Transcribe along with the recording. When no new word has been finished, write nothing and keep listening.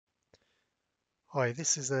Hi,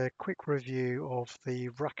 this is a quick review of the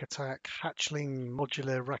Rack Attack hatchling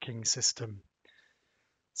modular racking system.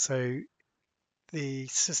 So the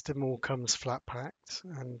system all comes flat packed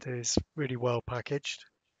and is really well packaged.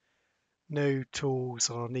 No tools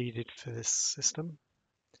are needed for this system.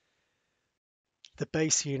 The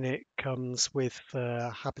base unit comes with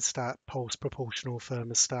a Habistat Pulse proportional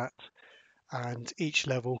thermostat, and each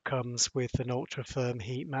level comes with an ultra firm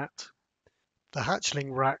heat mat. The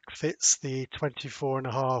hatchling rack fits the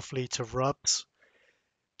 24.5 litre rubs.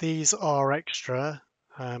 These are extra,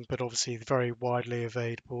 but obviously very widely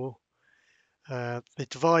available. The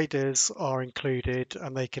dividers are included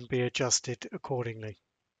and they can be adjusted accordingly.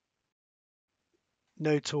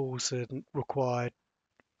 No tools are required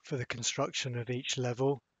for the construction of each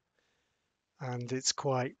level, and it's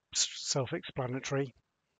quite self-explanatory.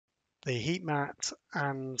 The heat mat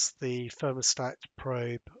and the thermostat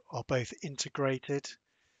probe are both integrated,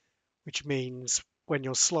 which means when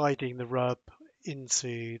you're sliding the rub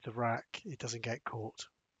into the rack, it doesn't get caught.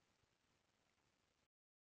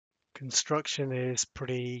 Construction is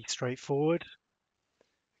pretty straightforward.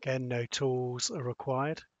 Again, no tools are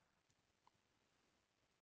required.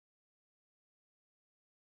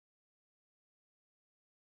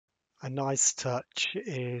 A nice touch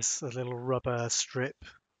is a little rubber strip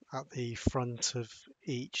at the front of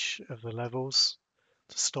each of the levels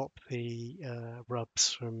to stop the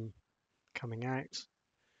rubs from coming out.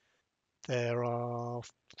 There are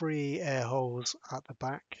 3 air holes at the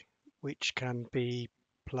back which can be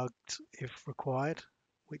plugged if required,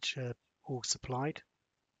 which are all supplied.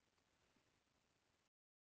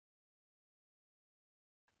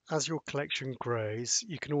 As your collection grows,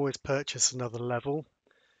 you can always purchase another level.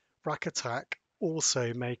 Rack Attack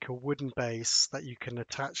also make a wooden base that you can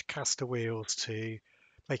attach caster wheels to,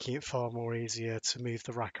 making it far more easier to move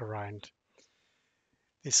the rack around.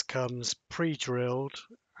 This comes pre-drilled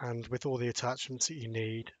and with all the attachments that you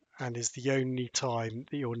need, and is the only time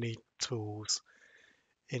that you'll need tools.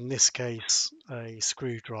 In this case, a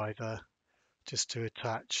screwdriver just to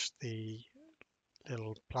attach the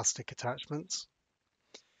little plastic attachments.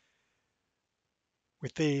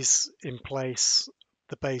 With these in place,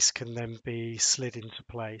 the base can then be slid into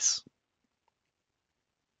place.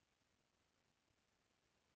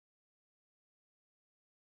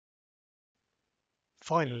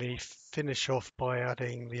 Finally, finish off by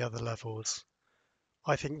adding the other levels.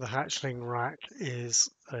 I think the hatchling rack is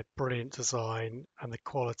a brilliant design and the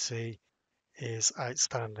quality is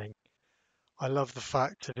outstanding. I love the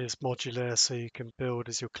fact it is modular, so you can build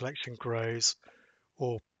as your collection grows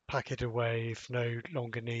or pack it away if no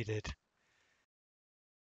longer needed.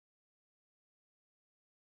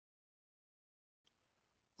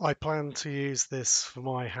 I plan to use this for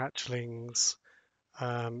my hatchlings,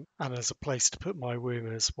 and as a place to put my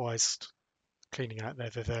wombers whilst cleaning out their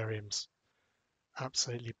vivariums.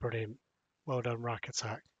 Absolutely brilliant. Well done, Rack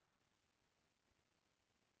Attack.